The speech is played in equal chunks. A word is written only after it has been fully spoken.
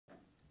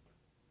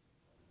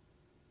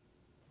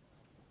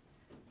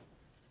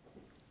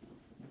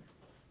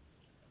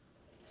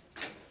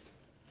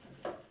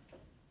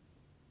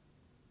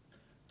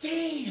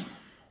Damn.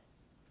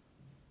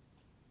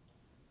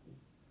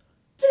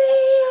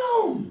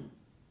 Damn.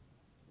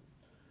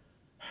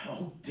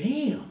 Oh,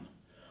 damn.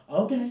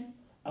 Okay.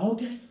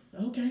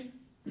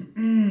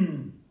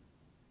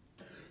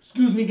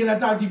 Excuse me, can I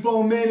talk to you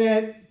for a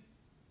minute?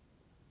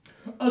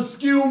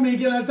 Excuse me,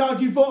 can I talk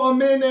to you for a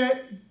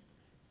minute?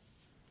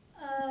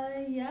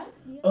 Yeah.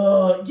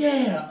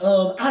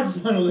 I just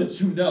want to let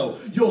you know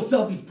your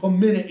selfies per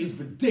minute is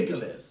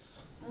ridiculous.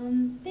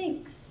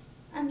 Thanks.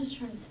 I'm just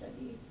trying to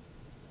study.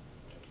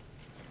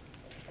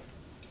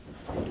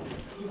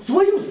 So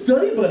where your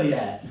study buddy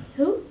at?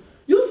 Who?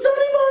 Your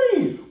study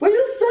buddy! Where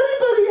your study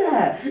buddy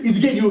at? Is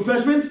he getting you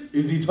refreshments?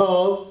 Is he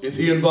tall? Is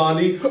he in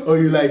Bondi? Are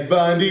you like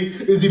Bondi?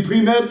 Is he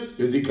pre-med?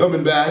 Is he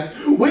coming back?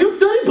 Where your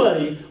study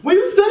buddy? Where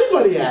your study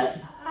buddy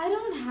at? I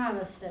don't have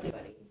a study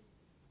buddy.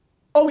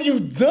 Oh, you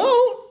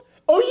don't?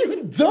 Oh,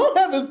 you don't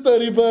have a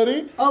study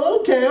buddy? Oh,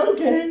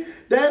 okay.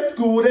 That's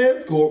cool.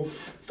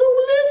 So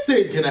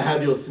listen, can I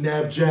have your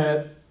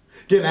Snapchat?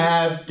 Can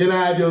I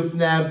have your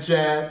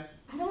Snapchat?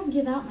 I don't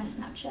give out my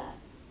Snapchat.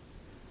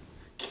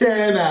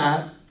 Can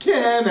I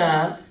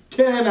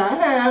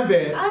have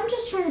it? I'm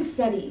just trying to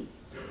study.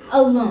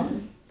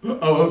 Alone.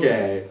 Oh,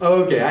 okay,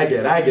 I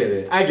get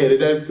it,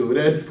 that's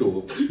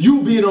cool.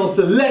 You being all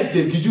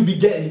selective because you be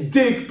getting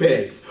dick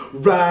pics,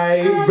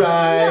 right? No,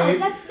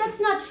 that's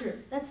not true.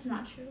 That's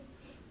not true.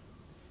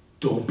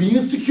 Don't be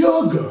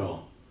insecure,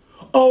 girl.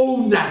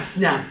 Own that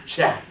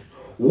Snapchat.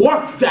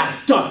 Work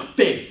that duck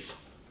face.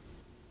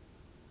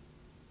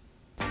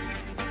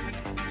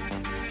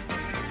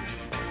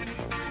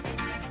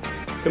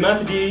 Come out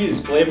to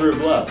DUU's Flavor of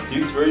Love,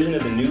 Duke's version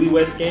of the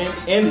Newlyweds game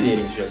and the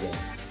dating show game.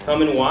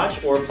 Come and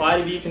watch or apply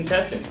to be a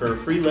contestant for a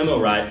free limo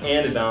ride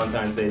and a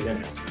Valentine's Day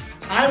dinner.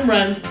 I'm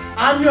Renz.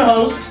 I'm your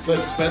host.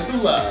 Let's spread the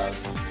love.